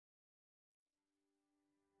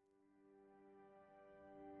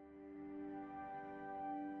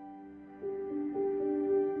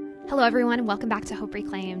Hello, everyone. Welcome back to Hope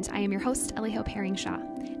Reclaimed. I am your host, Ellie Hope Herring-Shaw.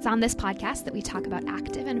 It's on this podcast that we talk about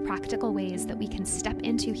active and practical ways that we can step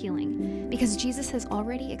into healing, because Jesus has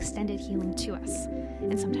already extended healing to us,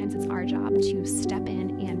 and sometimes it's our job to step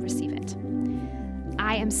in and receive it.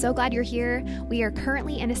 I am so glad you're here. We are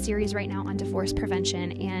currently in a series right now on divorce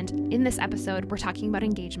prevention, and in this episode, we're talking about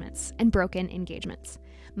engagements and broken engagements.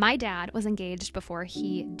 My dad was engaged before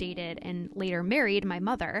he dated and later married my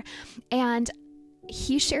mother, and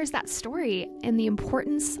he shares that story and the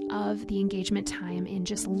importance of the engagement time in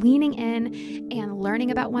just leaning in and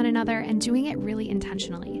learning about one another and doing it really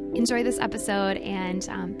intentionally. Enjoy this episode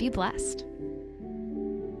and be blessed.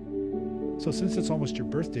 So since it's almost your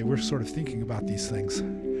birthday, we're sort of thinking about these things.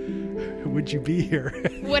 Would you be here?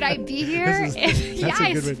 Would I be here? Yeah,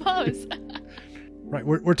 I suppose. Right.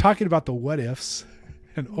 We're talking about the what ifs.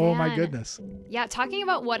 And oh my goodness. Yeah, talking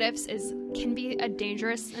about what ifs can be a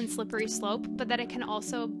dangerous and slippery slope, but that it can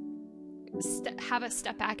also have a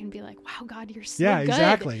step back and be like, wow, God, you're so good. Yeah,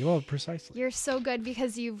 exactly. Well, precisely. You're so good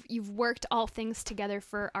because you've worked all things together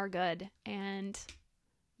for our good. And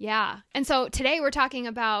yeah. And so today we're talking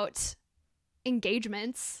about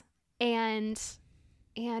engagements and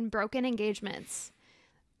broken engagements.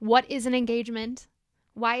 What is an engagement?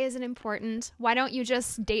 Why is it important? Why don't you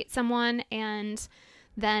just date someone and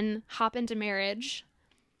then hop into marriage?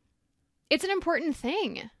 It's an important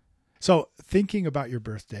thing. So thinking about your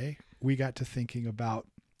birthday, we got to thinking about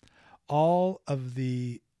all of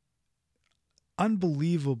the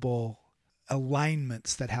unbelievable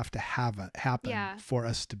alignments that have to happen for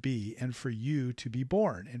us to be, and for you to be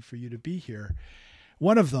born, and for you to be here.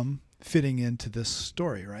 One of them fitting into this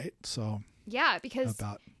story, right? So yeah, because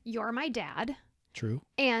you're my dad. True.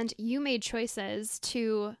 And you made choices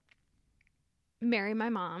to marry my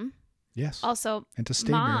mom. Yes. Also, and to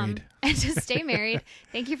stay married. And to stay married.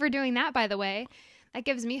 Thank you for doing that, by the way. That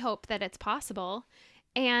gives me hope that it's possible.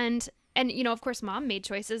 And you know, of course, mom made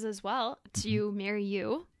choices as well to marry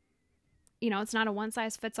you. You know, it's not a one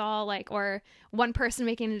size fits all, or one person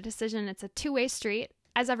making a decision. It's a two-way street,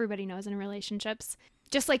 as everybody knows in relationships.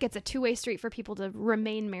 Just like it's a two-way street for people to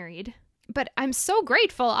remain married. But I'm so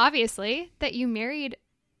grateful, obviously, that you married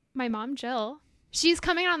my mom, Jill. She's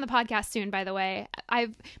coming on the podcast soon, by the way.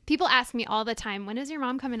 People ask me all the time, when is your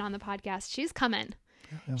mom coming on the podcast? She's coming.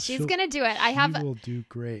 Yeah, she's gonna do it. She will do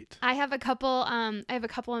great. I have a couple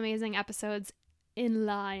amazing episodes in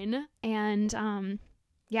line, and I'm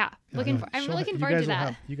looking forward to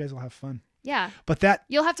that. You guys will have fun. Yeah. But that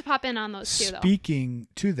you'll have to pop in on those too, though. Speaking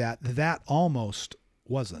to that almost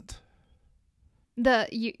wasn't.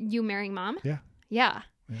 You marrying mom? Yeah. Yeah.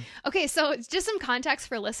 Okay, so just some context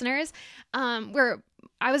for listeners. Where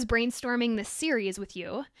I was brainstorming this series with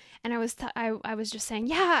you, and I was just saying,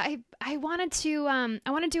 yeah, I wanted to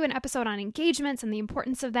do an episode on engagements and the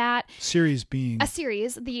importance of that. Series being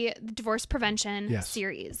the divorce prevention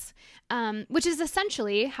series, which is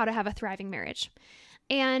essentially how to have a thriving marriage.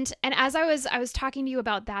 And as I was talking to you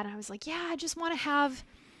about that, and I was like, yeah, I want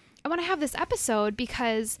to have this episode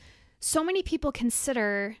because so many people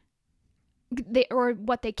consider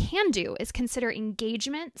what they can do is consider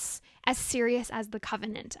engagements as serious as the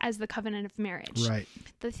covenant of marriage. Right.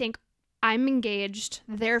 They think, I'm engaged,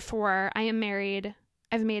 therefore I am married,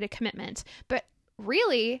 I've made a commitment. But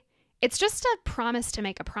really, it's just a promise to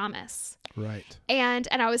make a promise. Right. And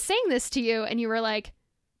I was saying this to you, and you were like,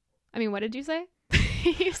 I mean, what did you say?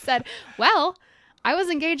 You said, well, I was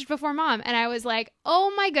engaged before mom. And I was like,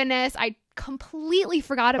 oh my goodness, I completely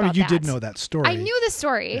forgot about that. You did know that story. I knew the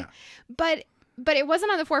story, but it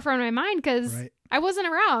wasn't on the forefront of my mind because I wasn't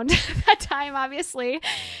around at that time, obviously.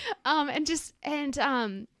 And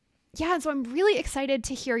so I'm really excited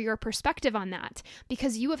to hear your perspective on that,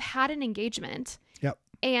 because you have had an engagement. Yep.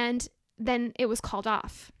 And then it was called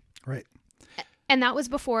off. Right. And that was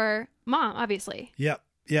before mom, obviously. Yep.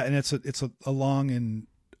 Yeah. And it's a long and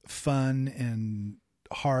fun and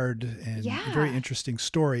hard and very interesting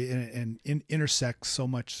story, and intersects so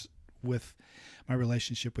much with my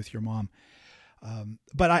relationship with your mom.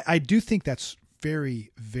 But I do think that's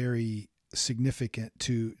very, very significant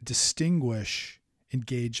to distinguish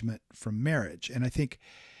engagement from marriage. And I think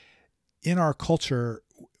in our culture,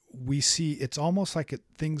 we see it's almost like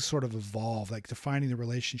things sort of evolve, like defining the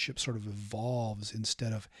relationship sort of evolves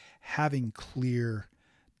instead of having clear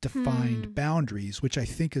defined boundaries, which I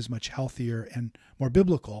think is much healthier and more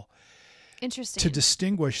biblical. Interesting. To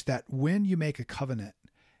distinguish that when you make a covenant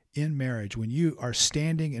in marriage, when you are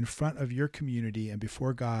standing in front of your community and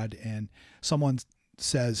before God, and someone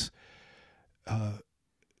says,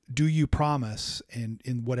 do you promise,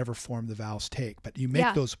 in whatever form the vows take, but you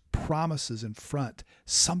make those promises in front,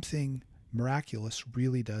 something miraculous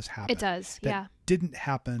really does happen. It does, that didn't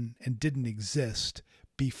happen and didn't exist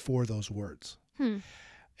before those words. And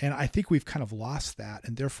I think we've kind of lost that,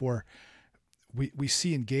 and therefore we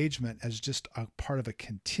see engagement as just a part of a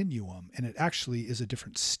continuum, and it actually is a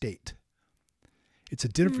different state. It's a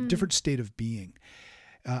different state of being.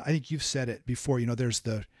 I think you've said it before, there's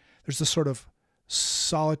the sort of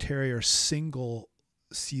solitary or single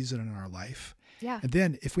season in our life. Yeah. And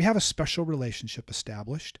then if we have a special relationship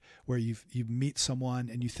established where you meet someone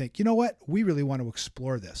and you think, you know what, we really want to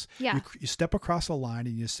explore this. Yeah. You step across a line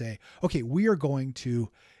and you say, okay, we are going to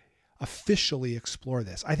officially explore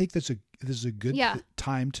this. I think this is a good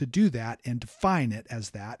time to do that and define it as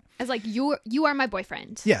that. As like you are my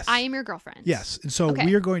boyfriend. Yes. I am your girlfriend. Yes. And so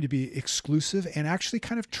we are going to be exclusive and actually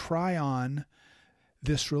kind of try on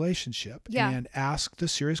this relationship and ask the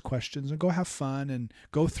serious questions and go have fun and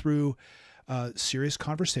go through serious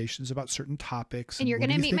conversations about certain topics. And you're going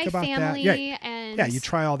to meet my family. Yeah, you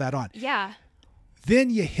try all that on. Yeah. Then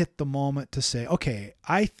you hit the moment to say, okay,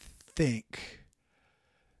 I think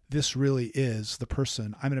this really is the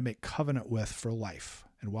person I'm going to make covenant with for life.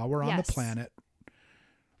 And while we're on the planet,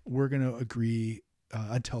 we're going to agree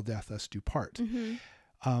until death us do part. Mm-hmm.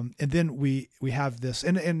 And then we have this,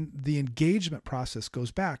 and the engagement process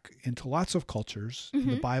goes back into lots of cultures. In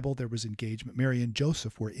the Bible, there was engagement. Mary and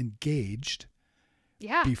Joseph were engaged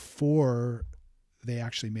before they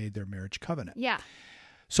actually made their marriage covenant. Yeah.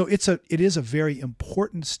 So it is a very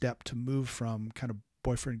important step to move from kind of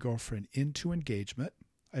boyfriend, girlfriend into engagement.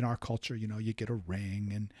 In our culture, you get a ring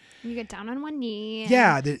and you get down on one knee.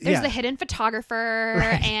 Yeah. There's the hidden photographer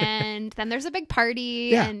and then there's a big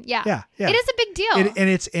party. Yeah. And yeah. It is a big deal.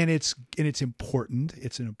 And it's important.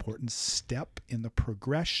 It's an important step in the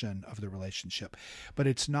progression of the relationship, but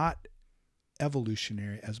it's not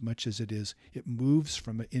evolutionary as much as it moves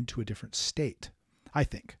into a different state, I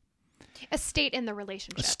think. A state in the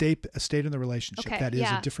relationship. A state in the relationship. Okay, that is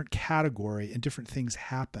a different category and different things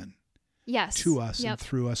happen. Yes. To us and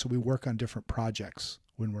through us. So we work on different projects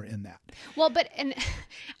when we're in that. Well,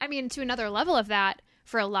 to another level of that,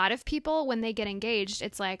 for a lot of people, when they get engaged,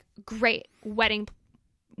 it's like, great, wedding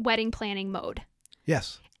planning mode.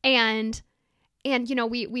 Yes. And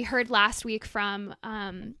we heard last week from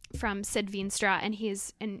Sid Veenstra, and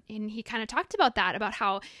he kind of talked about that, about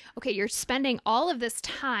how, okay, you're spending all of this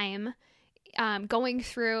time going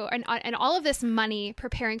through and all of this money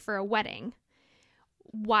preparing for a wedding.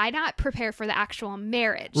 Why not prepare for the actual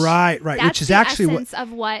marriage? Right. That's which is the actually essence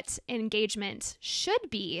of what engagement should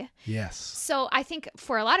be. Yes. So I think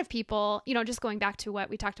for a lot of people, just going back to what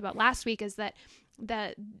we talked about last week, is that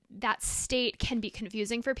that state can be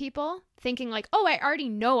confusing for people, thinking like, oh, I already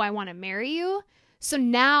know I want to marry you, so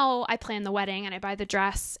now I plan the wedding and I buy the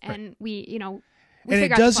dress and we and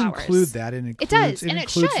it does include that. It includes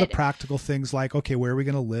the practical things like, okay, where are we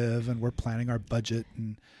going to live, and we're planning our budget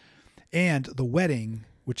and the wedding,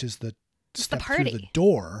 which is the step the party through the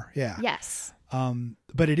door. Yeah. Yes.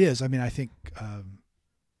 But it is. I mean, I think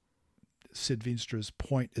Sid Veenstra's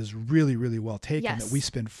point is really, really well taken. Yes. That we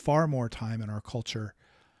spend far more time in our culture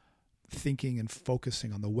thinking and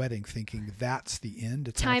focusing on the wedding, thinking that's the end.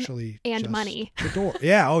 It's time actually and just money. The door.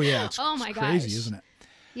 Yeah. Oh, yeah. It's my crazy, gosh. isn't it?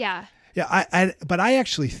 Yeah. Yeah. But I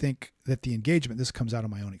actually think that the engagement. This comes out of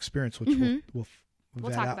my own experience, which we'll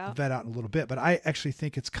vet out in a little bit, but I actually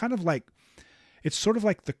think it's kind of like, it's sort of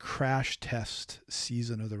like the crash test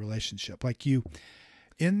season of the relationship. Like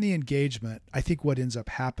in the engagement, I think what ends up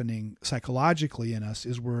happening psychologically in us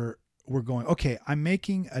is we're going, okay, I'm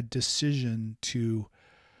making a decision to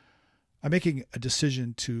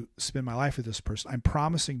spend my life with this person. I'm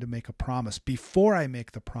promising to make a promise. Before I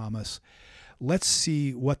make the promise, let's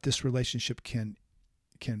see what this relationship can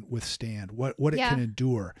withstand, what it can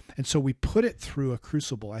endure. And so we put it through a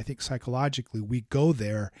crucible. I think psychologically we go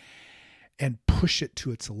there and push it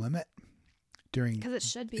to its limit because it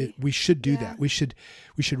should be. We should do that. We should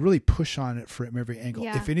really push on it from every angle.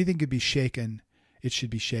 Yeah. If anything could be shaken, it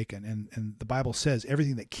should be shaken. And the Bible says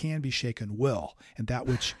everything that can be shaken will. And that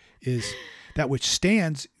which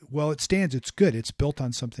stands, well, it stands, it's good. It's built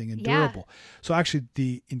on something endurable. Yeah. So actually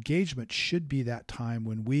the engagement should be that time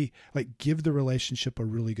when we give the relationship a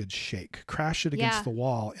really good shake, crash it against the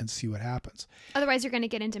wall and see what happens. Otherwise you're going to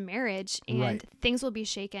get into marriage and things will be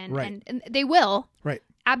shaken and they will. Right.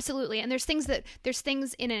 Absolutely. And there's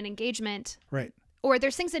things in an engagement. Right. Or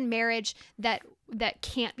there's things in marriage that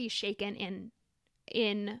can't be shaken in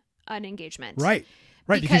an engagement. Right.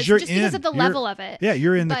 Right, because of the level of it. Yeah,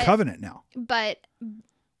 you're in the covenant now. But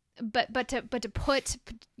to put,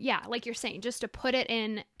 like you're saying, just to put it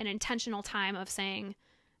in an intentional time of saying,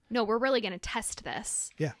 no, we're really going to test this.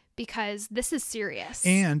 Yeah. because this is serious.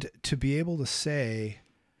 And to be able to say,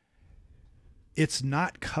 it's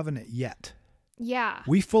not covenant yet. Yeah.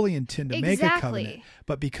 We fully intend to make a covenant,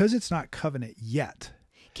 but because it's not covenant yet,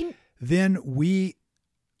 then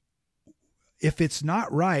if it's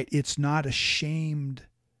not right, it's not a shamed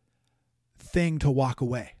thing to walk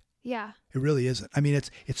away. Yeah. It really isn't. I mean,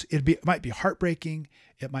 it might be heartbreaking.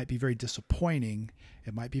 It might be very disappointing.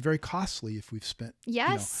 It might be very costly if we've spent,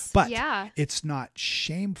 but it's not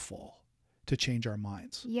shameful to change our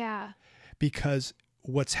minds. Yeah. Because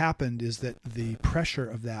what's happened is that the pressure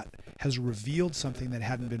of that has revealed something that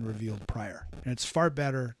hadn't been revealed prior. And it's far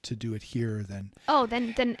better to do it here than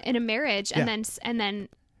in a marriage and then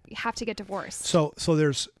you have to get divorced. So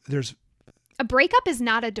there's a breakup is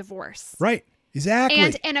not a divorce. Right.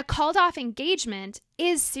 Exactly. And a called off engagement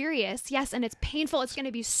is serious. Yes, and it's painful. It's going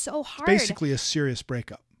to be so hard. It's basically a serious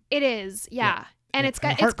breakup. It is. Yeah. And it's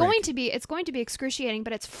going to be excruciating,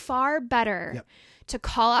 but it's far better to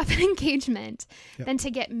call off an engagement than to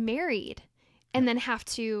get married and then have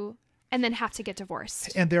to get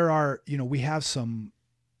divorced. And there are, we have some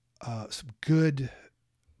good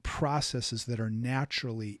processes that are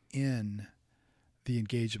naturally in the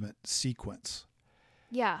engagement sequence.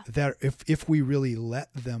 Yeah. That if we really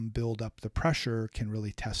let them build up the pressure, can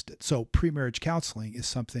really test it. So pre-marriage counseling is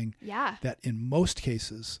something that in most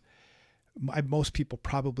cases, most people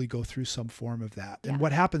probably go through some form of that. And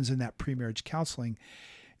what happens in that pre-marriage counseling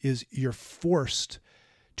is you're forced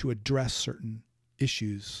to address certain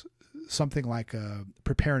issues, something like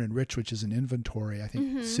Prepare and Enrich, which is an inventory. I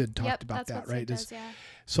think Sid talked about that, right? Does,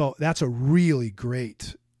 So that's a really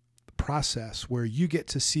great process where you get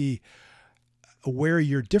to see where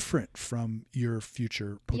you're different from your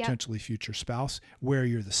potentially future spouse, where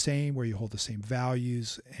you're the same, where you hold the same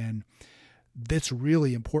values. And that's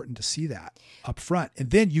really important to see that up front. And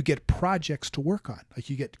then you get projects to work on. Like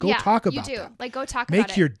you get, talk about you do. that. Like go talk about it.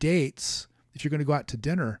 Make your dates, if you're going to go out to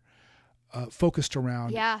dinner, focused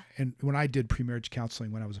around. Yeah. And when I did pre-marriage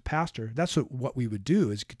counseling when I was a pastor, that's what we would do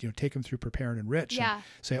is, take them through Prepare and Enrich and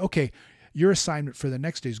say, okay, your assignment for the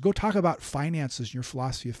next day is go talk about finances and your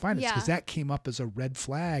philosophy of finance, because that came up as a red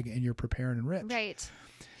flag in your Prepare and Enrich. Right.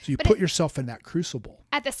 So you put yourself in that crucible.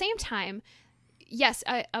 At the same time, yes,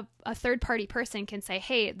 a third party person can say,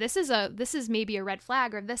 hey, this is maybe a red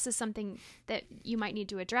flag, or this is something that you might need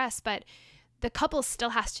to address, but the couple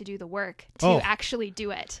still has to do the work to actually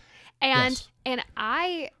do it. And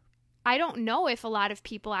I don't know if a lot of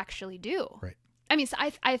people actually do. Right. I mean, so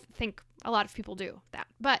I think a lot of people do that,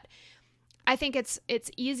 but I think it's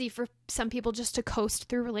easy for some people just to coast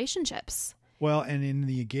through relationships. Well, and in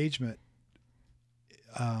the engagement,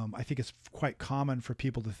 I think it's quite common for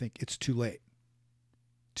people to think it's too late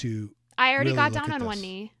to. I already really got down on one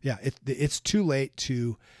knee. Yeah, it's too late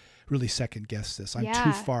to really second guess this. I'm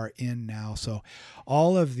too far in now. So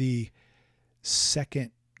all of the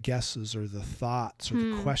second guesses or the thoughts or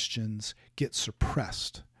the questions get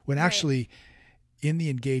suppressed when actually in the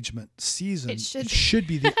engagement season, it should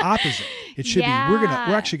be the opposite. It should be we're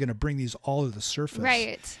actually gonna bring these all to the surface,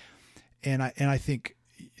 right? And I think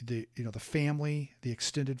the family, the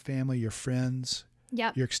extended family, your friends,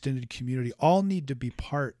 your extended community, all need to be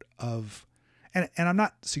part of. And I'm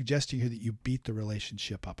not suggesting here that you beat the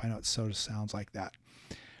relationship up. I know it sort of sounds like that.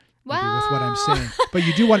 Well, with what I'm saying, but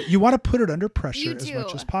you want to put it under pressure as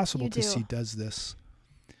much as possible to see does this.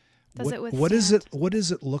 Does it withstand? What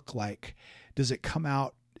does it look like? Does it come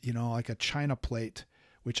out, like a china plate,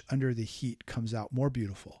 which under the heat comes out more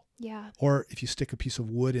beautiful? Yeah. Or if you stick a piece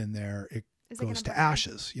of wood in there, it goes to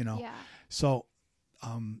ashes, Yeah. So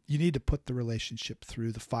you need to put the relationship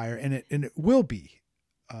through the fire, and it will be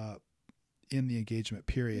in the engagement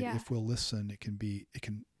period. If we'll listen, it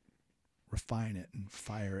can refine it and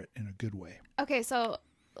fire it in a good way. Okay, so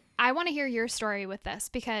I want to hear your story with this,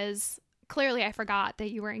 because clearly I forgot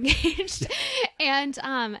that you were engaged. And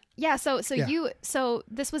so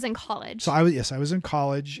this was in college. So I was in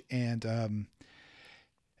college and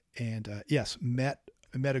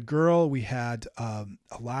met a girl. We had a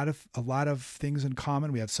lot of things in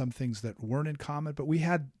common. We had some things that weren't in common, but we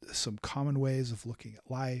had some common ways of looking at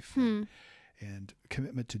life and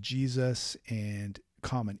commitment to Jesus and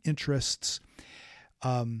common interests.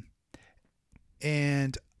 And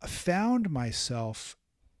I found myself,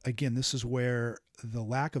 again, this is where the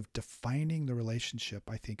lack of defining the relationship,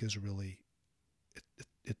 I think, is really,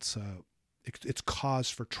 it's cause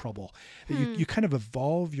for trouble. You kind of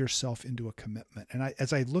evolve yourself into a commitment. And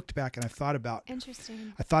as I looked back and I thought about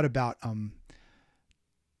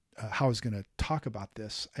how I was going to talk about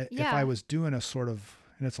this. If I was doing a sort of,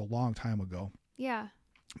 and it's a long time ago. Yeah.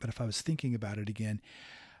 But if I was thinking about it again,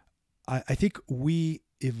 I think we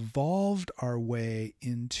evolved our way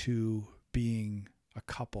into being a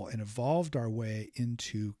couple and evolved our way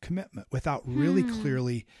into commitment without really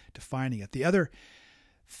clearly defining it. The other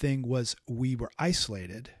thing was we were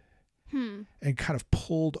isolated and kind of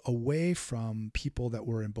pulled away from people that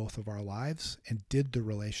were in both of our lives and did the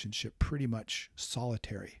relationship pretty much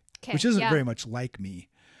solitary, which isn't very much like me.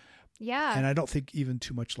 Yeah. And I don't think even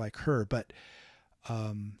too much like her, but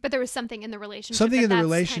there was something in the relationship. Something in the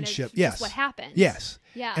relationship, kind of yes. Just what happened. Yes.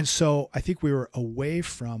 Yeah. And so I think we were away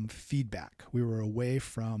from feedback. We were away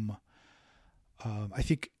from, I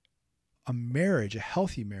think a marriage, a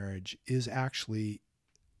healthy marriage is actually,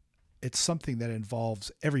 it's something that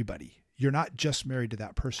involves everybody. You're not just married to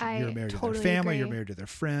that person. You're married to their family. You're married to their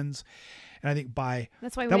friends. And I think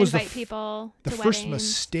that's why we invite people to weddings. The first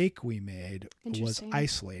mistake we made was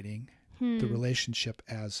isolating the relationship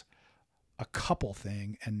as a couple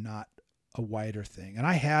thing and not a wider thing. And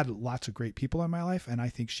I had lots of great people in my life, and I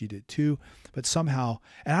think she did too. But somehow,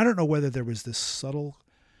 and I don't know whether there was this subtle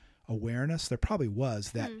awareness, there probably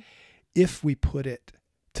was, that if we put it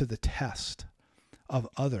to the test of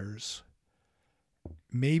others,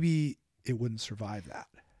 maybe it wouldn't survive that.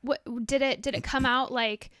 What did it come out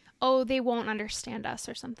like, oh, they won't understand us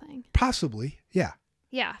or something? Possibly. Yeah.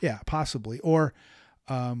 Yeah. Yeah, possibly. Or,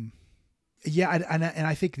 yeah, and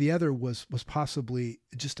I think the other was possibly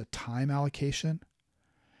just a time allocation.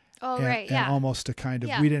 Oh, right, yeah. And almost a kind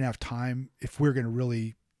of, we didn't have time, if we're going to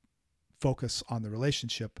really focus on the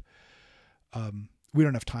relationship, we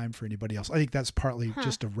don't have time for anybody else. I think that's partly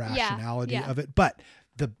just a rationality of it. But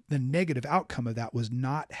the negative outcome of that was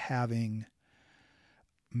not having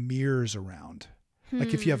mirrors around.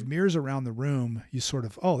 Like if you have mirrors around the room, you sort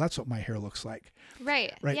of, oh, that's what my hair looks like.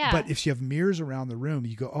 Right. Yeah. But if you have mirrors around the room,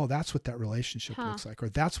 you go, oh, that's what that relationship looks like. Or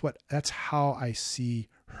that's how I see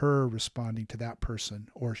her responding to that person,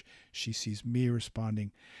 or she sees me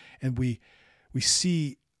responding. And we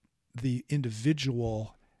see the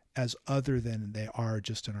individual as other than they are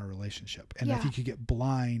just in our relationship. And I think you get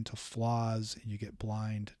blind to flaws and you get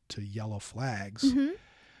blind to yellow flags.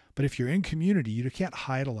 But if you're in community, you can't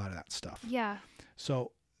hide a lot of that stuff. Yeah.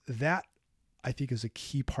 So that, I think, is a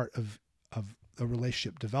key part of a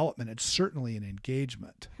relationship development. It's certainly an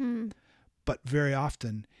engagement. But very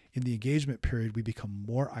often in the engagement period, we become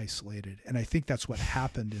more isolated. And I think that's what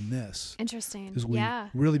happened in this. Interesting. Is we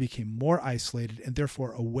really became more isolated and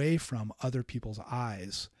therefore away from other people's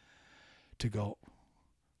eyes to go,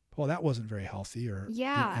 well, that wasn't very healthy.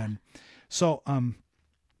 And so,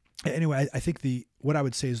 anyway, I think what I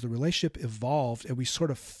would say is the relationship evolved and we sort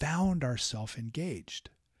of found ourselves engaged.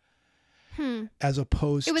 As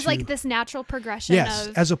opposed to... It was like this natural progression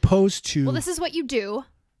of... as opposed to... Well, this is what you do.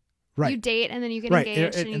 Right. You date and then you get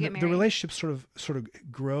engaged and you get married. The relationship sort of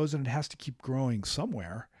grows and it has to keep growing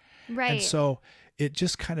somewhere. Right. And so it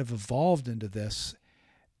just kind of evolved into this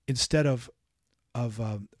instead of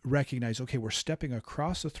recognize, okay, we're stepping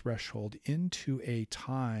across a threshold into a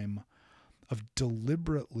time of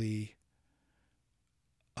deliberately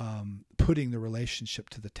putting the relationship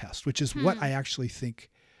to the test, which is what I actually think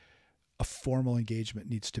a formal engagement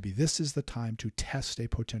needs to be. This is the time to test a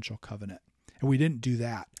potential covenant. And we didn't do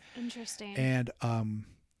that. Interesting. And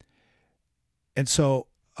so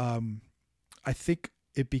I think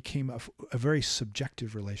it became a very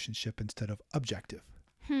subjective relationship instead of objective.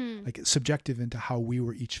 Like it's subjective into how we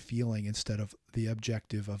were each feeling instead of the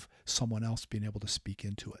objective of someone else being able to speak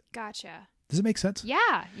into it. Gotcha. Does it make sense?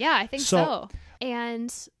 Yeah, I think so.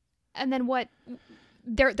 And then what?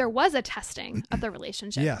 There was a testing of the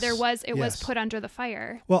relationship. Yes. It was put under the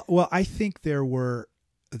fire. Well, I think there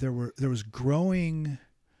was growing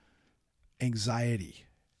anxiety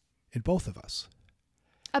in both of us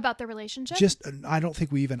about the relationship. I don't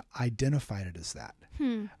think we even identified it as that.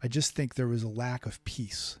 I just think there was a lack of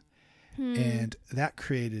peace, and that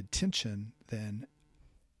created tension. Then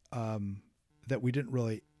that we didn't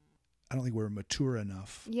really. I don't think we were mature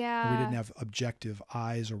enough. Yeah. We didn't have objective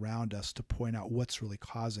eyes around us to point out what's really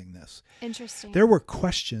causing this. Interesting. There were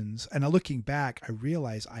questions, and looking back, I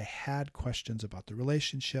realized I had questions about the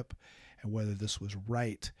relationship and whether this was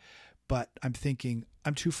right. But I'm thinking,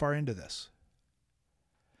 I'm too far into this.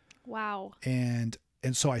 Wow. And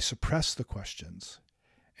so I suppressed the questions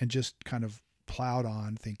and just kind of plowed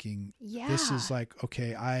on thinking, this is like,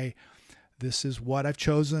 okay, this is what I've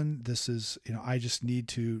chosen. This is, I just need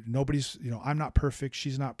to, nobody's, I'm not perfect.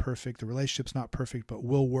 She's not perfect. The relationship's not perfect, but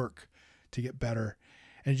we'll work to get better.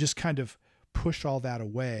 And just kind of push all that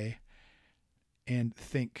away and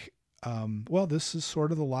think, well, this is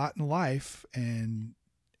sort of the lot in life, and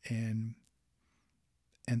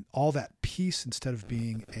all that peace, instead of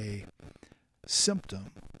being a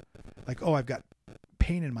symptom, like, oh, I've got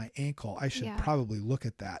pain in my ankle. I should Yeah. probably look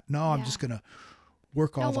at that. No, I'm Yeah. just going to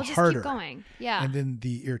work all the we'll just harder. keep going. Yeah. And then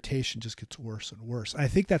the irritation just gets worse and worse. And I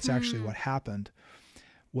think that's actually what happened,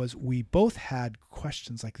 was we both had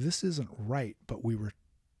questions like, this isn't right, but we were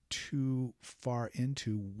too far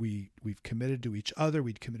into, we've committed to each other.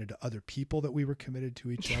 We'd committed to other people that we were committed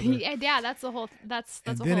to each other. Yeah, that's the whole, that's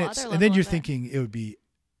and a then whole other level. And then you're of it. thinking it would be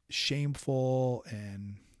shameful.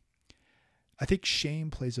 And I think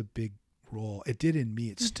shame plays a big role. It did in me.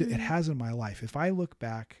 It has in my life. If I look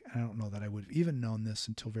back, I don't know that I would have even known this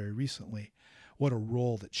until very recently, what a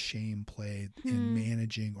role that shame played in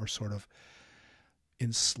managing or sort of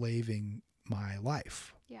enslaving my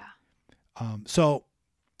life. Yeah. So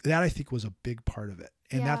that I think was a big part of it.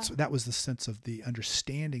 And Yeah. that was the sense of the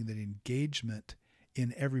understanding that engagement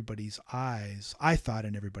in everybody's eyes, I thought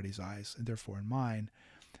in everybody's eyes, and therefore in mine,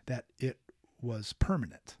 that it was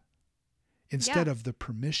permanent. Instead of the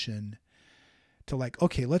permission to like,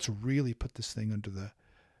 okay, let's really put this thing under the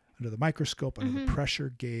microscope, under the pressure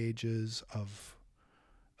gauges of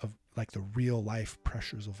like the real life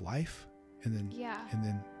pressures of life, and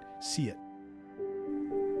then see it.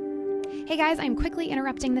 Hey guys, I'm quickly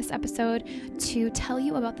interrupting this episode to tell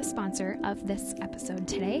you about the sponsor of this episode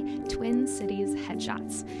today, Twin Cities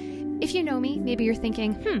Headshots. If you know me, maybe you're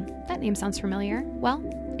thinking, that name sounds familiar. Well,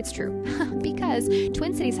 it's true, because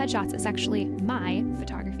Twin Cities Headshots is actually my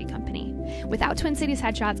photography company. Without Twin Cities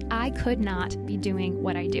Headshots, I could not be doing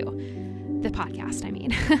what I do. The podcast, I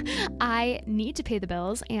mean. I need to pay the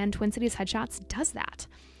bills, and Twin Cities Headshots does that.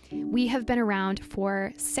 We have been around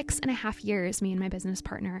for 6.5 years, me and my business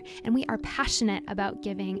partner, and we are passionate about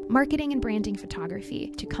giving marketing and branding photography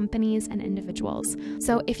to companies and individuals.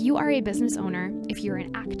 So if you are a business owner, if you're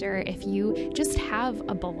an actor, if you just have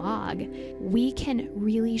a blog, we can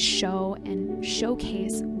really show and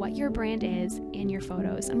showcase what your brand is in your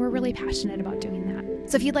photos, and we're really passionate about doing that.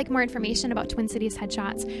 So if you'd like more information about Twin Cities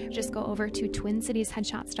Headshots, just go over to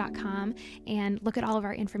twincitiesheadshots.com and look at all of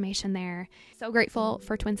our information there. So grateful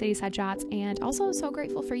for Twin Cities Headshots, and also so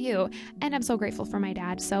grateful for you, and I'm so grateful for my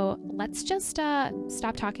dad. So let's just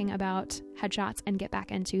stop talking about headshots and get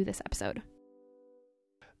back into this episode.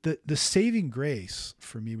 The saving grace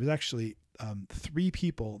for me was actually 3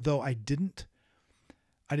 people, though I didn't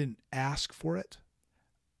ask for it.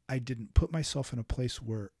 I didn't put myself in a place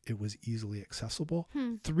where it was easily accessible.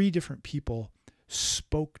 3 different people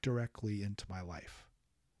spoke directly into my life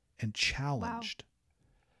and challenged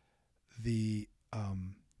the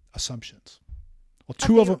assumptions. Well,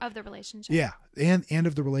 2 of them of the relationship. Yeah, and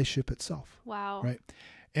of the relationship itself. Wow. Right.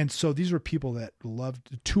 And so these were people that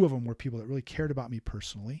loved. 2 of them were people that really cared about me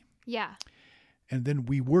personally. Yeah. And then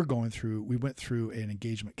we went through an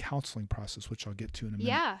engagement counseling process, which I'll get to in a minute.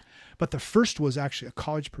 Yeah. But the first was actually a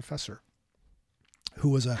college professor who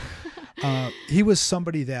was he was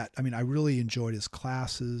somebody that, I mean, I really enjoyed his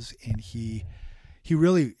classes, and he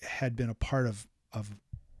really had been a part of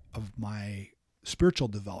my spiritual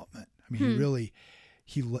development. I mean,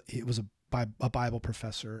 he was a Bible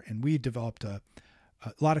professor, and we developed a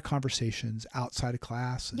lot of conversations outside of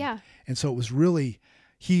class. And so it was really,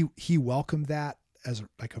 he welcomed that as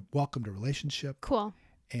welcomed a relationship. Cool.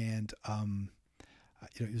 And,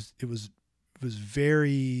 it was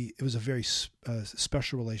a very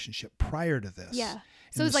special relationship prior to this. Yeah.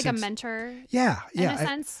 So it was like a mentor. Yeah. In a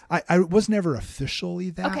sense. I was never officially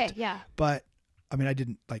that. Okay. Yeah. But I mean, I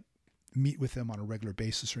didn't meet with them on a regular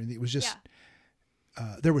basis or anything. It was just,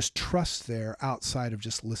 there was trust there outside of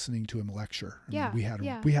just listening to him lecture. I mean,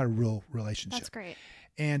 we had a real relationship. That's great.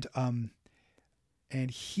 And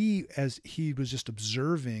he was just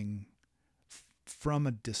observing from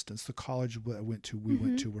a distance. The college we went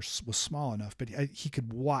to was small enough, but he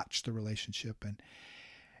could watch the relationship,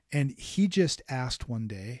 and he just asked one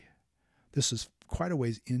day, this is quite a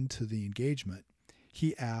ways into the engagement,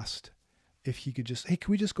 he asked if he could just, hey,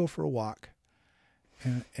 can we just go for a walk?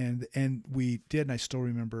 And we did, and I still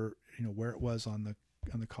remember, where it was on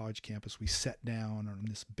the college campus. We sat down on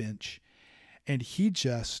this bench, and he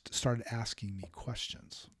just started asking me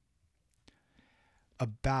questions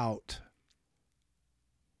about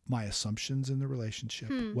my assumptions in the relationship,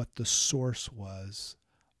 what the source was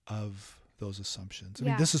of those assumptions. I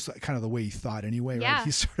mean, this is kind of the way he thought anyway, right?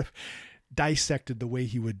 He sort of dissected the way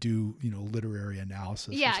he would do, literary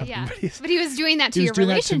analysis. Yeah, yeah. But he was doing that to your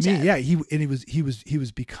relationship. That to me. Yeah, he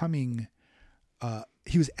was becoming.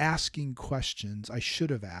 He was asking questions I should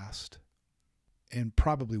have asked, and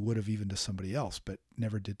probably would have even to somebody else, but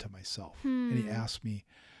never did to myself. And he asked me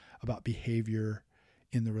about behavior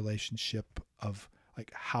in the relationship, of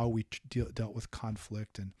how we dealt with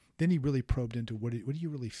conflict, and then he really probed into what do you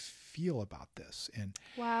really feel about this, and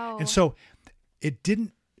wow. And so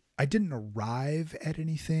I didn't arrive at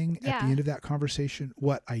anything at the end of that conversation.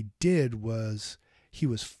 What I did was he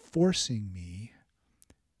was forcing me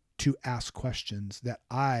to ask questions that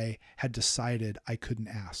I had decided I couldn't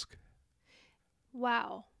ask.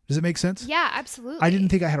 Wow. Does it make sense? Yeah, absolutely. I didn't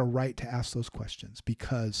think I had a right to ask those questions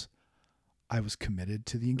because I was committed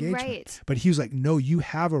to the engagement. Right. But he was like, no, you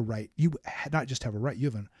have a right. You not just have a right,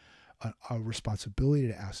 you have a responsibility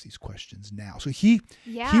to ask these questions now. So he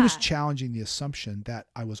was challenging the assumption that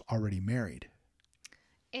I was already married.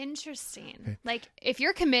 Interesting. Okay. Like, if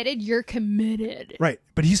you're committed, you're committed. Right.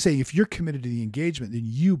 But he's saying if you're committed to the engagement, then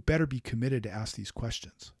you better be committed to ask these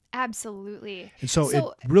questions. Absolutely. And so it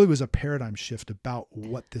really was a paradigm shift about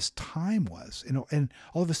what this time was. And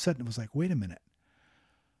all of a sudden it was like, wait a minute.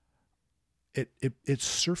 It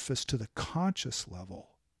surfaced to the conscious level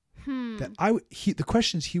that the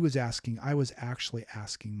questions he was asking, I was actually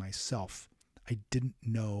asking myself. I didn't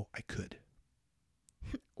know I could.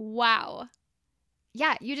 Wow.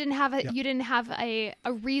 Yeah, you didn't have a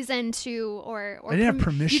reason to or I didn't have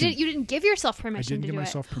permission. You didn't give yourself permission to do it. I didn't give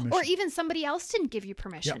myself permission. Or even somebody else didn't give you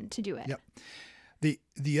permission to do it. Yep.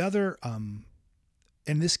 The other and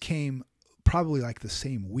this came probably like the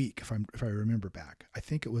same week if I remember back. I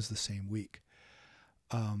think it was the same week.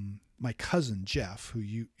 My cousin Jeff, who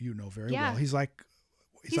you know very well. He's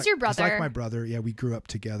your brother. He's like my brother. Yeah, we grew up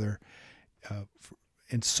together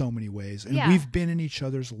in so many ways. And we've been in each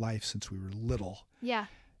other's life since we were little. Yeah.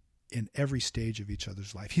 In every stage of each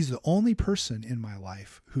other's life. He's the only person in my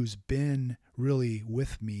life who's been really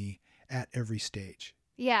with me at every stage.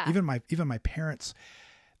 Yeah. Even my parents,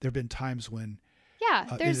 there have been times when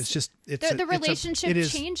the relationship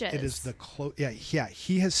changes. It is the close. Yeah.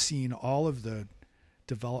 He has seen all of the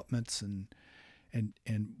developments and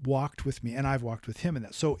walked with me, and I've walked with him in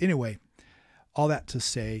that. So anyway, all that to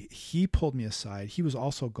say, he pulled me aside. He was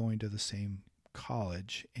also going to the same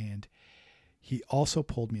college, and he also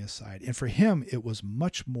pulled me aside. And for him, it was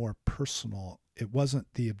much more personal. It wasn't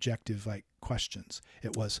the objective questions.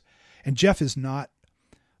 It was, and Jeff is not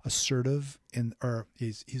assertive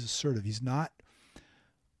he's assertive. He's not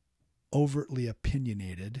overtly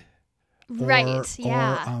opinionated. Right. He's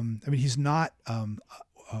not he's not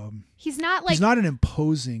he's not an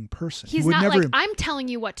imposing person. He's not like, I'm telling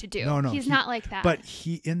you what to do. No, he's not like that. But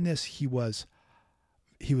he was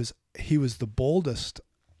the boldest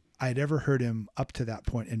I'd ever heard him up to that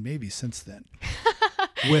point, and maybe since then,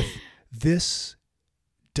 with this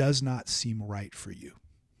does not seem right for you.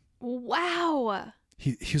 Wow.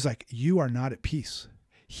 He was like, you are not at peace.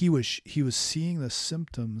 He was seeing the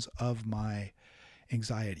symptoms of my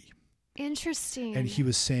anxiety. Interesting. And he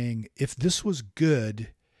was saying, if this was good,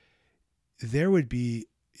 there would be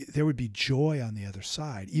joy on the other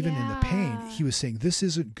side, even in the pain. He was saying, this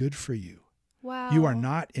isn't good for you. Wow. You are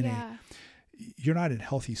not you're not in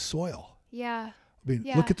healthy soil. Yeah. I mean,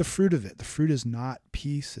 look at the fruit of it. The fruit is not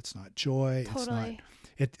peace. It's not joy. Totally.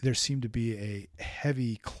 There seemed to be a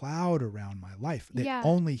heavy cloud around my life that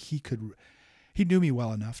only he knew me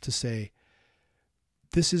well enough to say,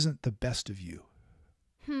 this isn't the best of you.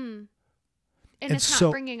 And it's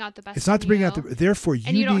not bringing out the best. It's not bringing out therefore you.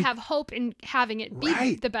 And you don't have hope in having it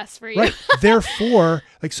be the best for you. Right. Therefore,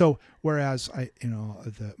 whereas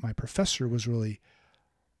my professor was really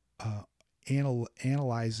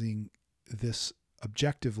analyzing this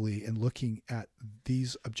objectively and looking at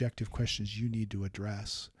these objective questions you need to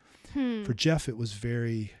address. For Jeff, it was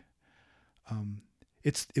very,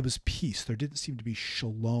 it was peace. There didn't seem to be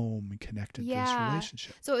shalom connected to this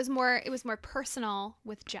relationship. So it was more personal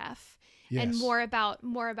with Jeff. Yes. And more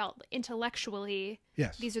about intellectually.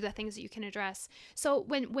 Yes. These are the things that you can address. So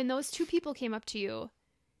when those two people came up to you,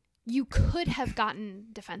 you could have gotten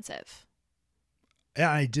defensive. Yeah,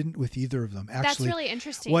 I didn't with either of them. Actually, that's really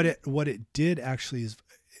interesting. What it did actually is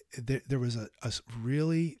there was a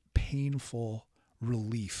really painful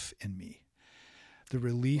relief in me. The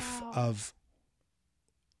relief of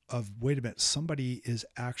wait a minute, somebody is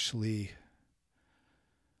actually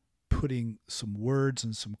putting some words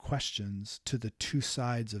and some questions to the two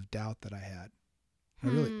sides of doubt that I had. I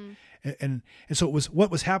really, and so it was, what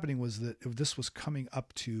was happening was that this was coming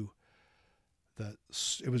up to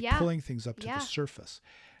it was pulling things up to the surface.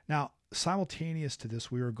 Now, simultaneous to this,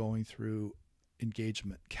 we were going through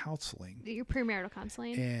engagement counseling. Your premarital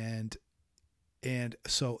counseling. And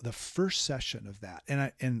so the first session of that,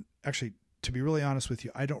 and actually, to be really honest with you,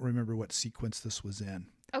 I don't remember what sequence this was in.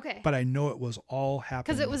 Okay. But I know it was all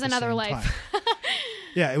happening. Because it was another life.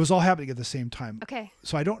 Yeah, it was all happening at the same time. Okay.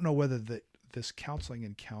 So I don't know whether this counseling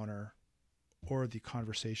encounter or the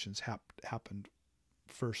conversations happened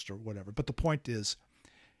first or whatever. But the point is,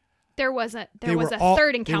 there was a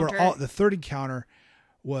third encounter. The third encounter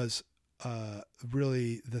was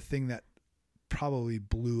really the thing that probably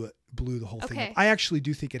blew the whole thing up. I actually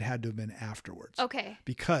do think it had to have been afterwards. Okay.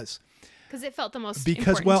 Because it felt the most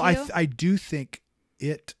important to you? I do think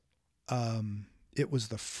it was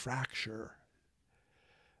the fracture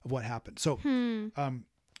of what happened. So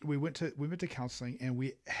we went to counseling, and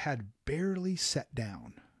we had barely sat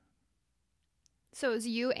down. So it was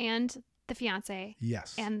you and the fiance.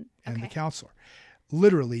 Yes. And the counselor.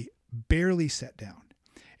 Literally barely sat down.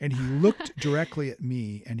 And he looked directly at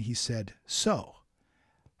me and he said, "So,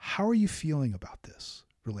 how are you feeling about this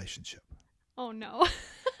relationship?" Oh no.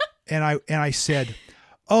 and I said,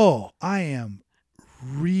 "Oh, I'm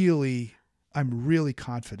really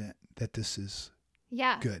confident that this is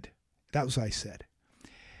good." That was what I said.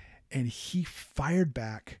 And he fired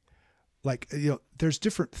back like, there's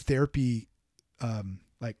different therapy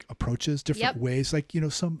like approaches, different ways. Like,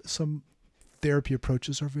 some therapy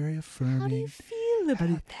approaches are very affirming. How do you feel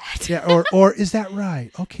about that? Yeah, or is that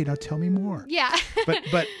right? Okay, now tell me more. Yeah.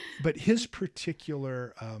 but his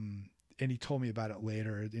particular and he told me about it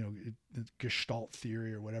later, Gestalt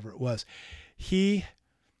theory or whatever it was. He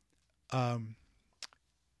as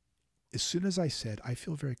soon as I said, "I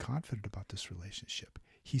feel very confident about this relationship,"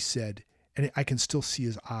 he said, and I can still see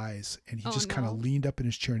his eyes, and he just kind of leaned up in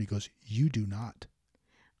his chair and he goes, "You do not."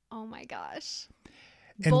 Oh my gosh.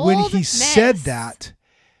 And when he said that,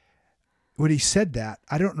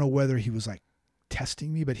 I don't know whether he was like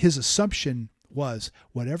testing me, but his assumption was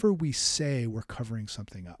whatever we say, we're covering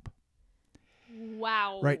something up.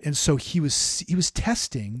 Wow. Right. And so he was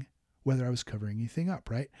testing whether I was covering anything up.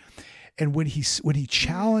 Right. And when he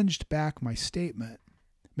challenged back my statement,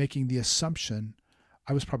 making the assumption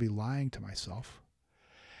I was probably lying to myself,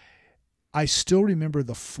 I still remember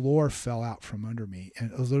the floor fell out from under me,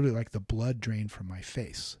 and it was literally like the blood drained from my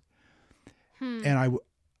face. And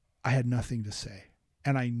I had nothing to say.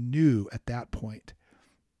 And I knew at that point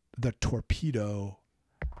the torpedo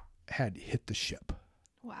had hit the ship.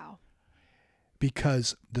 Wow.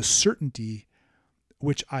 Because the certainty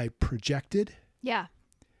which I projected,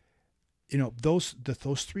 those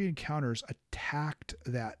three encounters attacked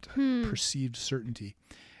that perceived certainty.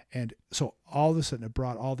 And so all of a sudden it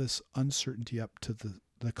brought all this uncertainty up to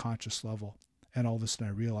the conscious level. And all of a sudden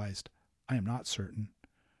I realized I am not certain.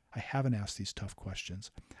 I haven't asked these tough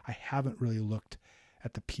questions. I haven't really looked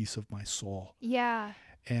at the piece of my soul. Yeah.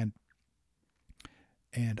 And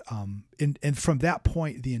from that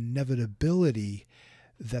point, the inevitability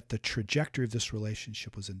that the trajectory of this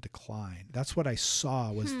relationship was in decline. That's what I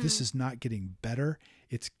saw was this is not getting better.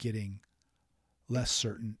 It's getting less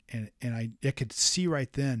certain. And I could see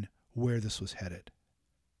right then where this was headed.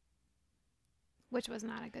 Which was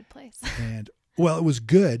not a good place. And well, it was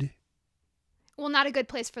good. Well, not a good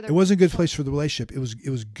place for the It wasn't a good place for the relationship. It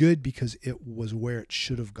was good because it was where it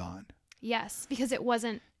should have gone. Yes, because it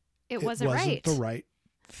wasn't right. It wasn't the right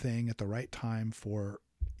thing at the right time for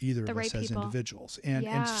either of us as individuals.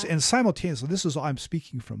 And simultaneously, this is all I'm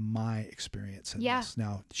speaking from my experience in this.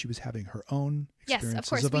 Now, she was having her own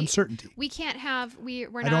experiences of uncertainty. We can't have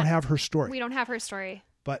I don't have her story. We don't have her story.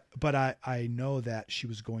 But I know that she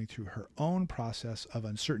was going through her own process of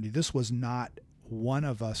uncertainty. This was not one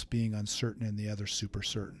of us being uncertain and the other super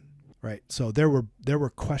certain, right? So there were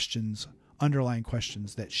questions, underlying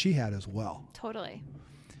questions that she had as well. Totally.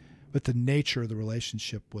 But the nature of the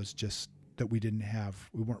relationship was just that we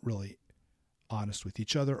weren't really honest with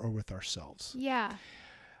each other or with ourselves. Yeah.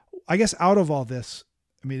 I guess out of all this,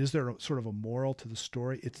 I mean, is there sort of a moral to the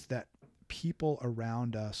story? It's that people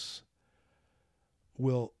around us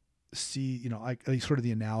will see, like sort of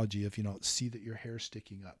the analogy of, see that your hair's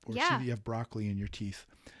sticking up or see that you have broccoli in your teeth.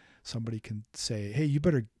 Somebody can say, "Hey, you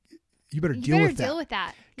better deal with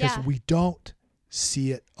that. Because we don't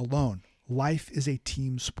see it alone. Life is a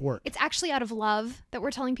team sport." It's actually out of love that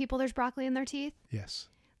we're telling people there's broccoli in their teeth. Yes.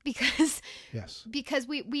 Because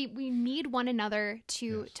we need one another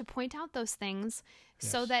to point out those things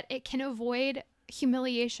so that it can avoid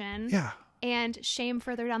humiliation. Yeah. And shame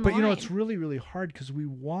further down the line. But it's really, really hard because we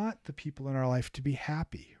want the people in our life to be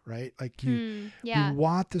happy, right? Like we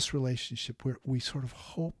want this relationship where we sort of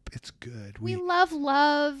hope it's good. We love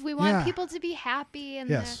love. We want people to be happy. And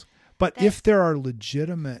but if there are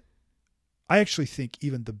legitimate, I actually think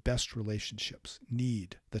even the best relationships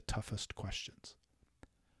need the toughest questions.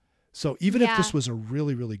 So even if this was a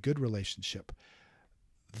really, really good relationship,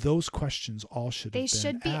 those questions all should be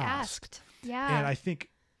asked. Yeah. And I think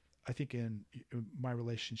in my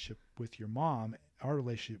relationship with your mom, our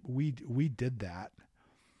relationship, we did that.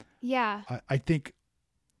 Yeah. I think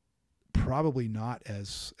probably not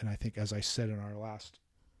and I think as I said in our last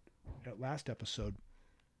that last episode,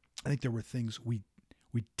 I think there were things we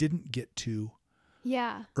didn't get to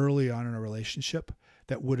early on in our relationship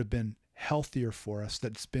that would have been healthier for us.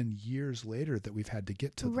 That's been years later that we've had to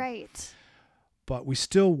get to them. Right. But we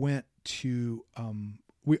still went to,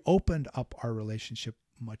 we opened up our relationship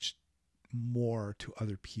much more to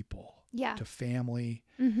other people, to family,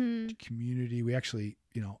 to community. We actually,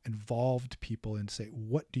 involved people and say,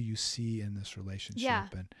 what do you see in this relationship? Yeah.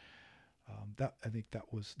 And I think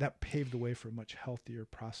that paved the way for a much healthier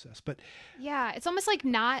process. But it's almost like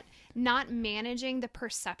not managing the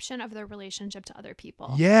perception of the relationship to other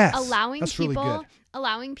people. Yes, allowing that's people really good.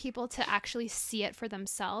 Allowing people to actually see it for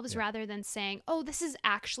themselves rather than saying, "Oh, this is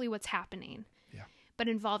actually what's happening." Yeah. But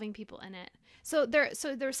involving people in it. So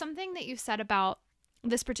there's something that you said about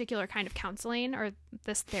this particular kind of counseling or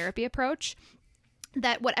this therapy approach,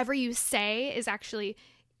 that whatever you say is actually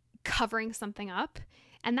covering something up.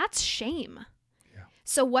 And that's shame. Yeah.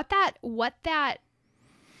 So what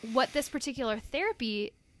this particular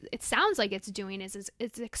therapy, it sounds like it's doing is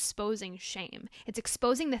it's exposing shame. It's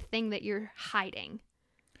exposing the thing that you're hiding.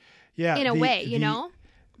 Yeah. In a way,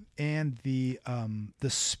 And the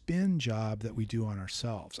spin job that we do on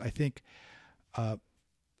ourselves. I think, I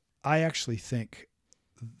actually think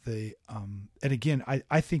and again,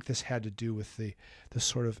 I think this had to do with the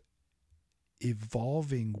sort of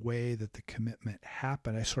evolving way that the commitment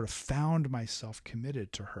happened. I sort of found myself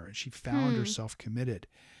committed to her, and she found herself committed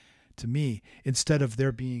to me, instead of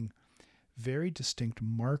there being very distinct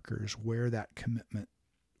markers where that commitment,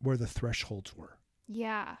 where the thresholds were.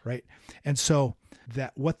 Yeah. Right. And so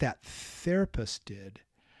what that therapist did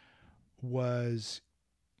was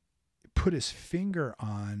put his finger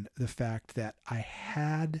on the fact that I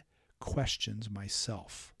had questions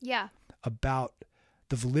myself about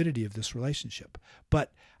the validity of this relationship,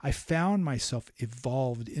 but I found myself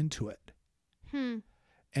evolved into it.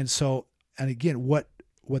 And so, and again, what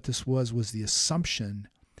this was the assumption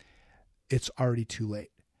it's already too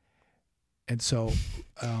late. And so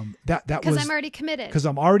that was because I'm already committed. Because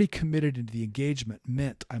I'm already committed into the engagement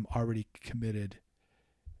meant I'm already committed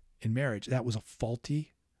in marriage. That was a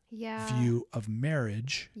faulty view of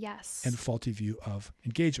marriage. Yes. And faulty view of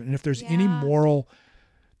engagement. And if there's any moral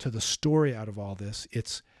to the story out of all this,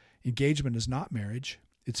 it's engagement is not marriage.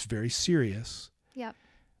 It's very serious. Yep.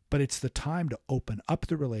 But it's the time to open up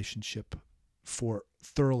the relationship for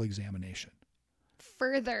thorough examination.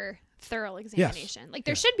 Further thorough examination. Yes. Like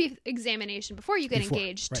there should be examination before you get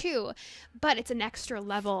engaged too, but it's an extra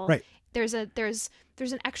level. Right. There's an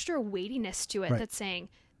extra weightiness to it that's saying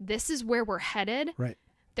this is where we're headed. Right.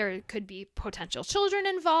 There could be potential children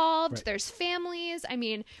involved. Right. There's families. I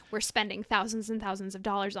mean, we're spending thousands and thousands of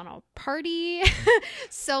dollars on a party.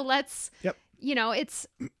 So let's, it's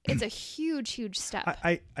a huge, huge step.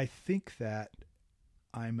 I think that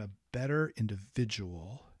I'm a better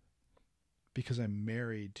individual because I'm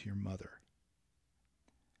married to your mother.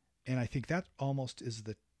 And I think that almost is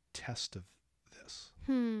the test of this,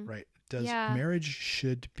 right? Marriage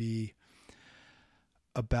should be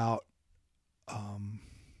about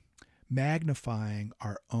magnifying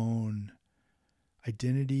our own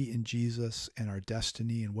identity in Jesus and our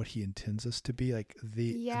destiny and what he intends us to be. Like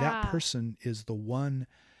that person is the one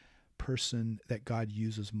person that God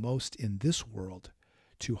uses most in this world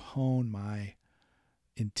to hone my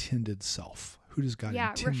intended self. Who does God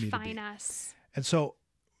intend me to be? Refine us. And so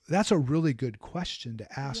that's a really good question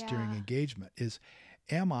to ask during engagement is,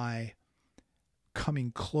 am I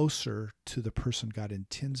coming closer to the person God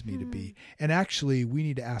intends me to be? And actually, we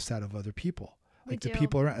need to ask that of other people. Like the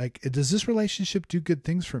people around, like, does this relationship do good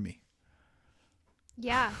things for me?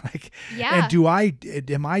 Yeah.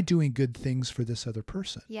 And am I doing good things for this other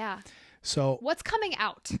person? Yeah. So what's coming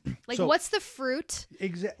out? Like, what's the fruit?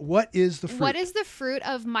 What is the fruit? What is the fruit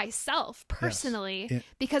of myself personally?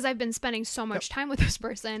 Because I've been spending so much time with this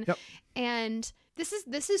person. Yep. And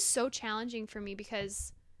this is so challenging for me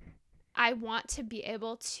because I want to be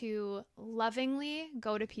able to lovingly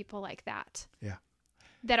go to people like that. Yeah.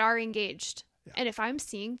 That are engaged. Yeah. And if I'm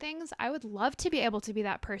seeing things, I would love to be able to be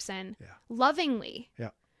that person lovingly. Yeah.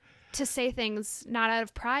 To say things not out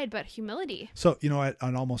of pride, but humility. So,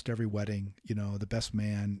 on almost every wedding, the best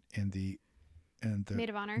man and the maid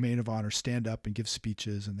of honor stand up and give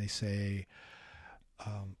speeches, and they say,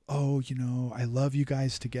 I love you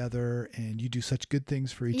guys together and you do such good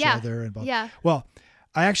things for each other. And well,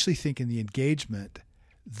 I actually think in the engagement,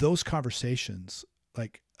 those conversations,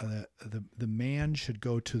 like the man should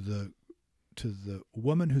go to the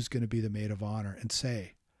woman who's going to be the maid of honor and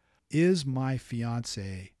say, is my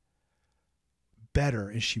fiance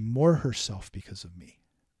better? Is she more herself because of me?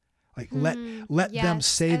 Like let them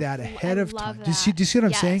say that ahead of time. Do you see what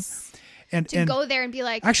I'm saying? and go there and be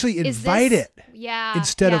like, actually invite it. Yeah.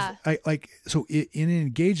 Instead of in an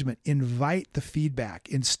engagement, invite the feedback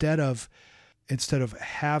instead of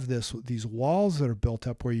have these walls that are built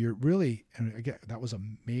up where you're really, and again, that was a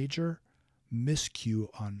major miscue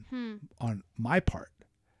on my part.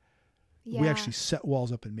 Yeah. We actually set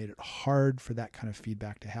walls up and made it hard for that kind of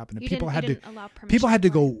feedback to happen. And people had to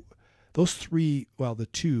go, the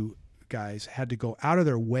two guys had to go out of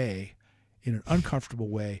their way in an uncomfortable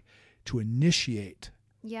way to initiate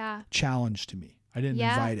challenge to me. I didn't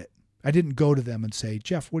invite it. I didn't go to them and say,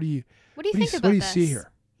 Jeff, what do you think about this? What do you see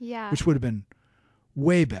here? Yeah. Which would have been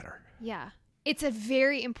way better. Yeah. It's a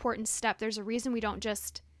very important step. There's a reason we don't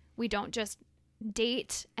just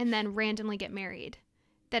date and then randomly get married.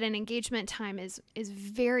 That an engagement time is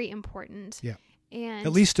very important. Yeah. And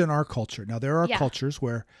at least in our culture. Now there are cultures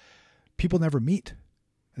where people never meet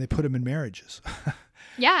and they put them in marriages.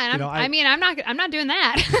 Yeah, and I'm not doing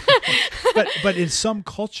that. but in some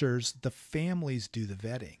cultures the families do the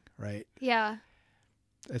vetting, right? Yeah.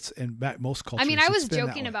 It's in most cultures. I mean, I was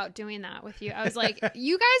joking about doing that with you. I was like,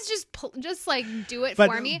 you guys just like do it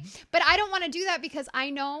for me. But I don't want to do that because I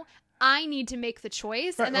know I need to make the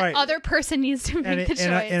choice, and that other person needs to make the choice.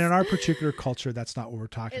 And in our particular culture, that's not what we're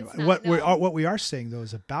talking about. What we are saying, though,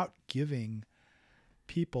 is about giving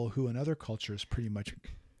people who in other cultures pretty much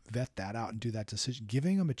vet that out and do that decision,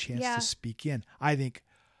 giving them a chance to speak in. I think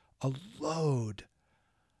a load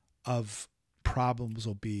of problems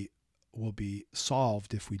will be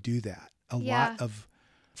solved if we do that. A lot of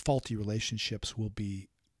faulty relationships will be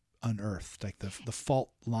unearthed, like the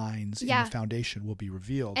fault lines in the foundation will be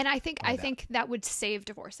revealed. And I think that would save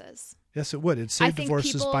divorces. Yes, it would. It'd save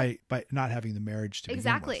divorces by not having the marriage to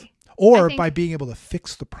begin with. Or by being able to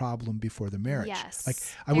fix the problem before the marriage. Yes.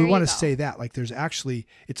 Like we want to say that. Like there's actually,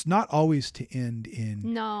 it's not always to end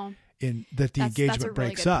in that the engagement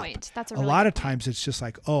breaks up. That's a really lot of times it's just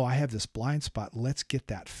like, oh, I have this blind spot. Let's get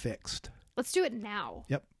that fixed. Let's do it now.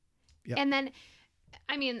 Yep. And then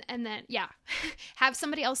have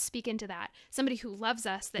somebody else speak into that. Somebody who loves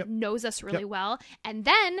us, that knows us really well. And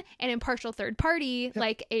then an impartial third party,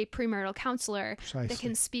 like a premarital counselor, that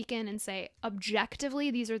can speak in and say,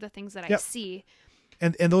 objectively, these are the things that I see.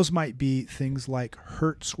 And those might be things like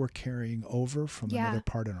hurts we're carrying over from another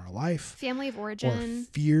part in our life. Family of origin. Or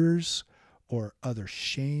fears or other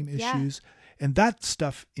shame issues. And that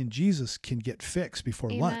stuff in Jesus can get fixed before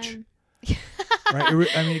lunch. Right?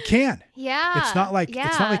 I mean, it can. Yeah. It's not like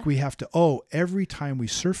we have to, every time we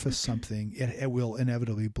surface something, it will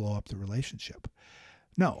inevitably blow up the relationship.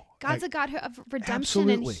 No. God's a God of redemption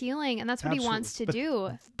and healing, and that's what he wants to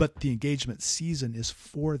do. But the engagement season is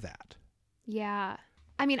for that. Yeah.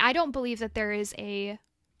 I mean, I don't believe that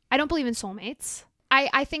I don't believe in soulmates.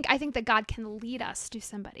 I think that God can lead us to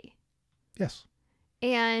somebody. Yes.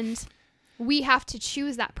 And we have to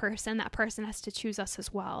choose that person. That person has to choose us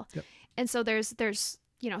as well. Yep. And so there's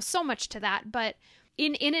so much to that, but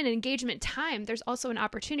in an engagement time, there's also an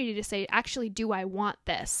opportunity to say, actually, do I want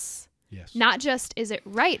this? Yes. Not just is it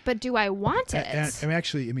right, but do I want it?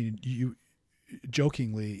 And you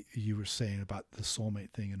jokingly, you were saying about the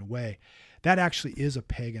soulmate thing in a way, that actually is a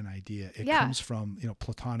pagan idea. It comes from,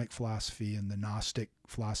 Platonic philosophy and the Gnostic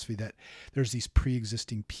philosophy, that there's these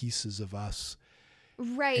pre-existing pieces of us.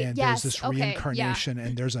 Right. And there's this reincarnation,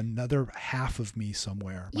 and there's another half of me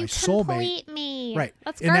somewhere. My soulmate. Complete me. Right.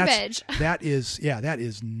 That's garbage. That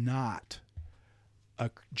is not a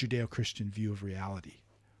Judeo-Christian view of reality.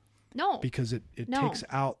 No. Because it takes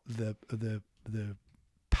out the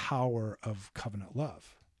power of covenant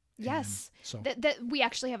love. Yes. So that we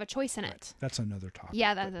actually have a choice in it. That's another topic.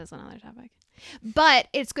 Yeah, that is another topic. But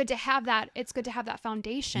it's good to have that. It's good to have that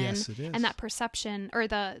foundation and that perception, or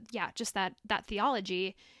just that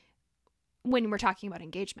theology when we're talking about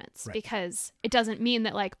engagements, because it doesn't mean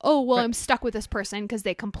that like, I'm stuck with this person because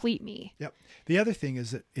they complete me. Yep. The other thing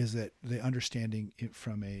is that the understanding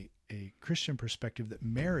from a Christian perspective that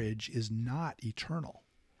marriage is not eternal.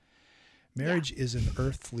 Marriage is an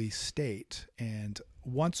earthly state, and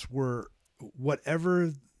once we're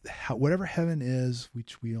whatever heaven is,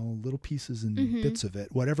 which we own little pieces and bits of it,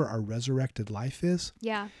 whatever our resurrected life is,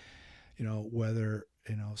 whether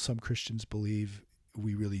some Christians believe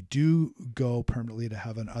we really do go permanently to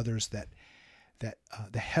heaven, others that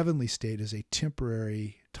the heavenly state is a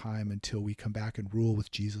temporary time until we come back and rule with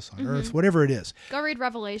Jesus on earth, whatever it is. Go read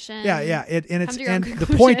Revelation. Yeah. And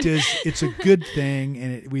the point is, it's a good thing,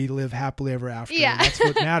 and we live happily ever after. Yeah. And that's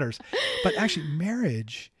what matters. But actually,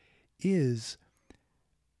 marriage is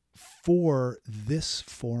for this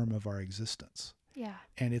form of our existence. Yeah.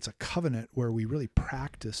 And it's a covenant where we really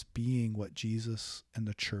practice being what Jesus and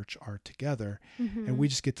the church are together. Mm-hmm. And we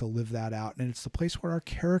just get to live that out. And it's the place where our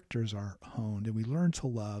characters are honed, and we learn to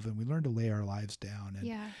love, and we learn to lay our lives down.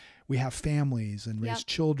 And we have families and raise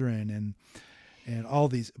children and all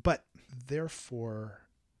these. But therefore,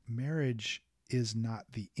 marriage is not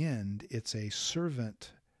the end. It's a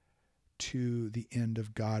servant to the end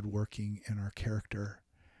of God working in our character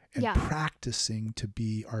and practicing to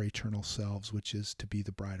be our eternal selves, which is to be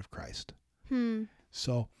the bride of Christ.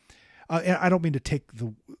 So, and I don't mean to take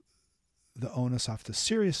the onus off the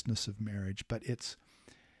seriousness of marriage, but it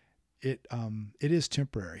is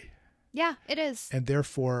temporary. Yeah, it is. And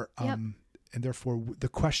therefore, the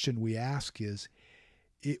question we ask is,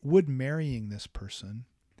 would marrying this person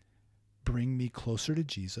bring me closer to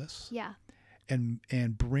Jesus? Yeah. And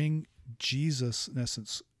bring Jesus, in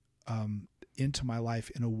essence, into my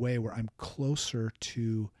life in a way where I'm closer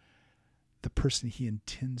to the person he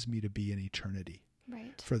intends me to be in eternity.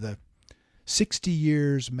 Right. For the 60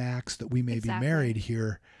 years max that we may be married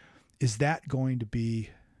here, is that going to be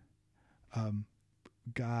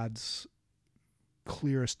God's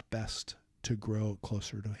clearest best to grow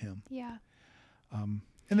closer to him? Yeah. And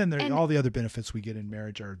then all the other benefits we get in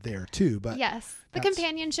marriage are there too. But yes, the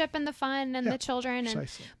companionship and the fun and the children,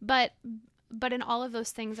 but in all of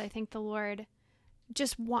those things, I think the Lord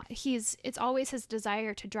just it's always his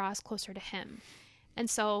desire to draw us closer to him. And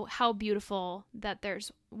so how beautiful that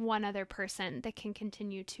there's one other person that can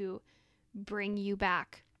continue to bring you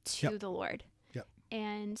back to the Lord. Yep.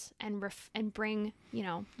 And bring,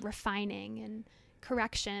 refining and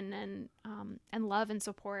correction and love and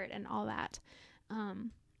support and all that. I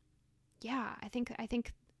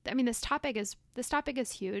mean, this topic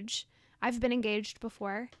is huge. I've been engaged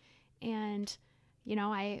before, and,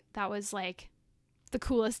 that was like the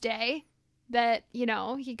coolest day that,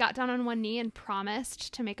 he got down on one knee and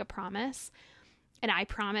promised to make a promise, and I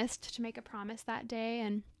promised to make a promise that day.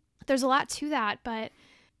 And there's a lot to that, but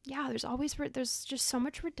there's just so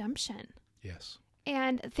much redemption. Yes.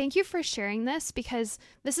 And thank you for sharing this, because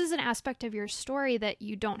this is an aspect of your story that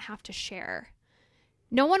you don't have to share.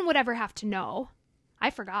 No one would ever have to know. I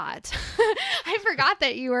forgot. I forgot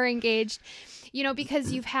that you were engaged,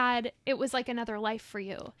 because it was like another life for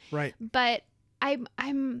you. Right. But I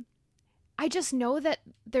just know that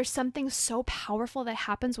there's something so powerful that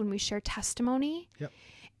happens when we share testimony. Yep.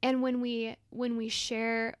 And when we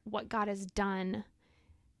share what God has done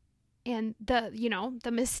and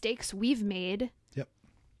the mistakes we've made. Yep.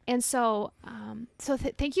 And so,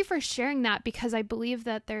 thank you for sharing that, because I believe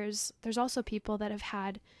that there's also people that have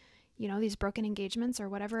had, these broken engagements or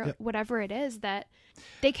whatever it is, that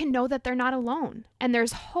they can know that they're not alone and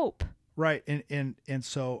there's hope. Right. And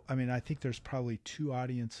so, I mean, I think there's probably two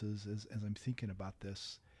audiences as I'm thinking about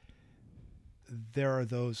this. There are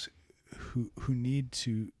those who need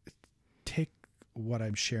to take what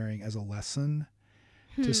I'm sharing as a lesson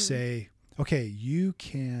to say, okay, you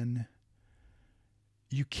can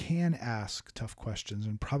ask tough questions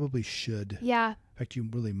and probably should. Yeah. In fact, you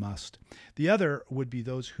really must. The other would be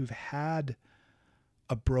those who've had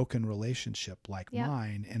a broken relationship like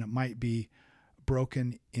mine, and it might be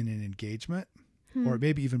broken in an engagement or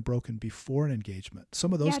maybe even broken before an engagement.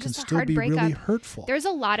 Some of those can still be really hurtful. There's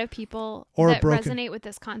a lot of people that resonate with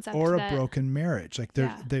this concept. Or a broken marriage. Like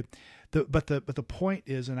but the point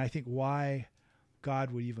is, and I think why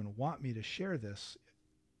God would even want me to share this,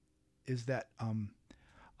 is that I'm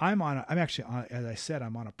actually on, as I said,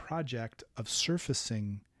 I'm on a project of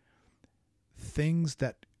surfacing things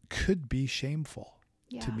that could be shameful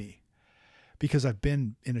to me, because I've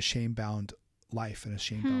been in a shame-bound life and a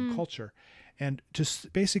shame-bound culture, and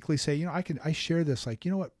just basically say, I share this, like,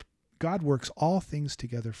 what, God works all things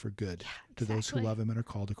together for good to those who love him and are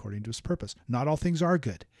called according to his purpose. Not all things are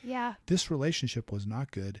good. Yeah. This relationship was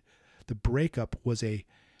not good. The breakup was a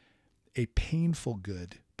painful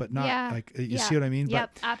good, but not like, you see what I mean?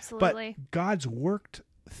 Yep, absolutely. But God's worked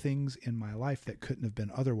things in my life that couldn't have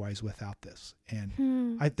been otherwise without this.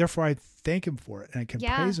 And therefore I thank him for it, and I can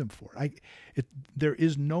praise him for it. There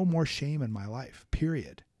is no more shame in my life,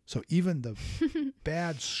 period. So even the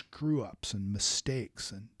bad screw ups and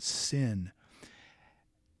mistakes and sin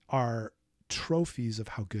are trophies of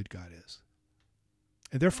how good God is.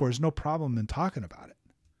 And therefore there's no problem in talking about it.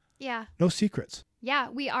 Yeah. No secrets. Yeah.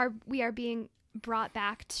 We are being brought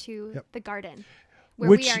back to the garden where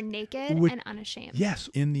we are naked and unashamed. Yes.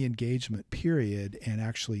 In the engagement period, and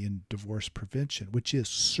actually in divorce prevention, which is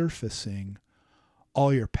surfacing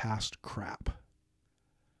all your past crap.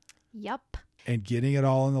 Yep. And getting it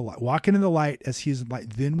all in the light, walking in the light as he's in the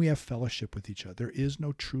light. Then we have fellowship with each other. There is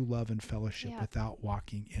no true love and fellowship without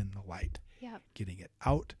walking in the light. getting it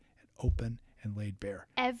out and open and laid bare.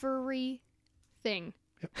 Everything.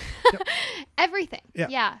 Yep. Yep. Everything. Yeah.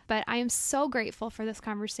 Yeah. But I am so grateful for this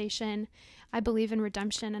conversation. I believe in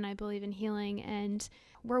redemption and I believe in healing, and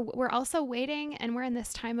we're also waiting, and we're in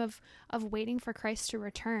this time of waiting for Christ to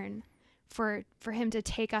return, for him to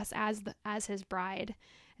take us as his bride.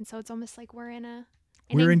 And so it's almost like we're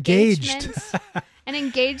engaged. An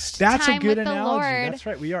engaged That's time a good with the analogy. Lord. That's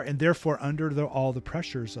right. We are, and therefore under all the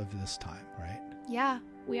pressures of this time, right? Yeah,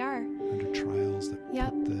 we are. Under trials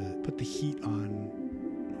that put the heat on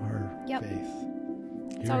our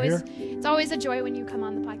faith. It's always a joy when you come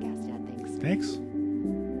on the podcast, Dad. Thanks.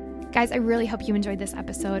 Guys, I really hope you enjoyed this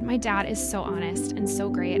episode. My dad is so honest and so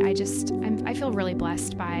great. I feel really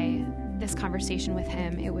blessed by this conversation with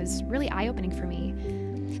him. It was really eye-opening for me.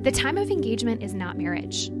 The time of engagement is not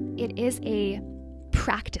marriage. It is a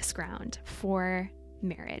practice ground for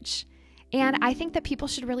marriage. And I think that people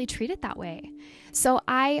should really treat it that way. So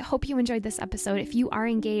I hope you enjoyed this episode. If you are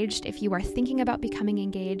engaged, if you are thinking about becoming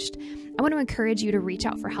engaged, I want to encourage you to reach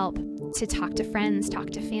out for help, to talk to friends,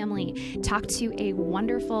 talk to family, talk to a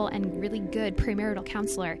wonderful and really good premarital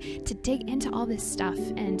counselor, to dig into all this stuff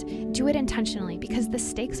and do it intentionally, because the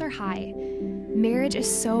stakes are high. Marriage is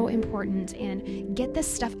so important, and get this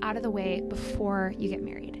stuff out of the way before you get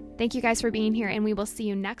married. Thank you guys for being here, and we will see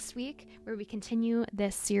you next week where we continue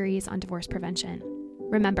this series on divorce prevention.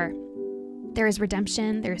 Remember, there is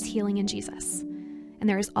redemption, there is healing in Jesus, and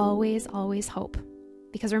there is always, always hope.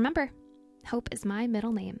 Because remember, hope is my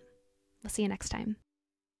middle name. We'll see you next time.